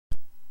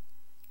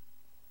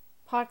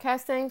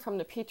Podcasting from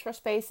the Petra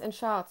Space in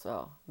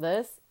Charlottesville.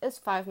 This is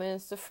 5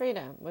 Minutes to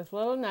Freedom with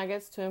little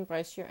nuggets to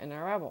embrace your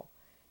inner rebel.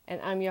 And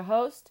I'm your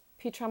host,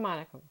 Petra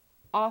Monaco,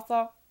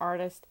 author,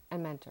 artist,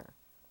 and mentor.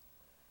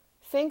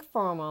 Think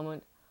for a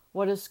moment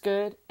what is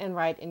good and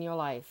right in your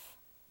life,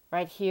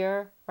 right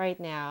here, right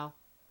now,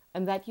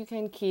 and that you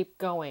can keep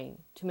going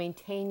to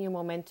maintain your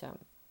momentum.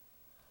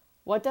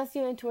 What does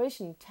your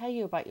intuition tell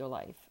you about your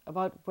life,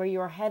 about where you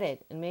are headed,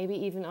 and maybe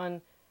even on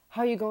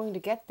how you're going to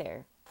get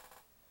there?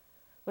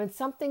 When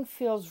something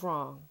feels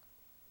wrong,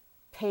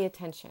 pay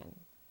attention.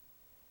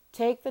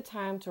 Take the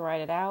time to write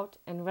it out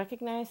and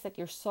recognize that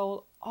your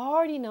soul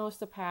already knows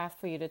the path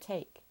for you to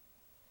take.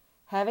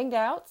 Having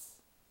doubts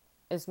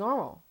is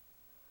normal.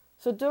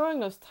 So during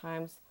those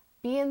times,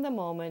 be in the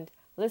moment,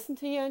 listen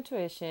to your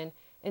intuition,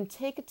 and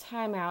take a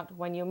time out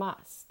when you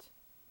must.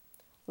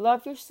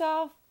 Love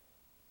yourself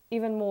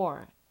even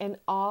more and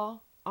honor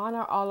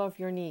all of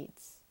your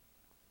needs.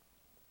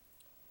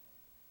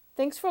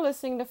 Thanks for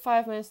listening to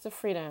 5 Minutes to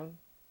Freedom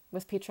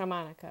with Petra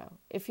Monaco.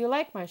 If you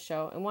like my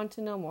show and want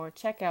to know more,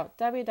 check out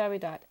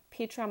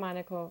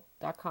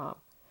www.petramonaco.com.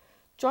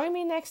 Join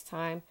me next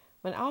time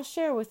when I'll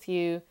share with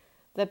you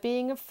that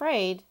being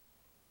afraid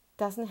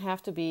doesn't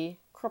have to be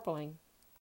crippling.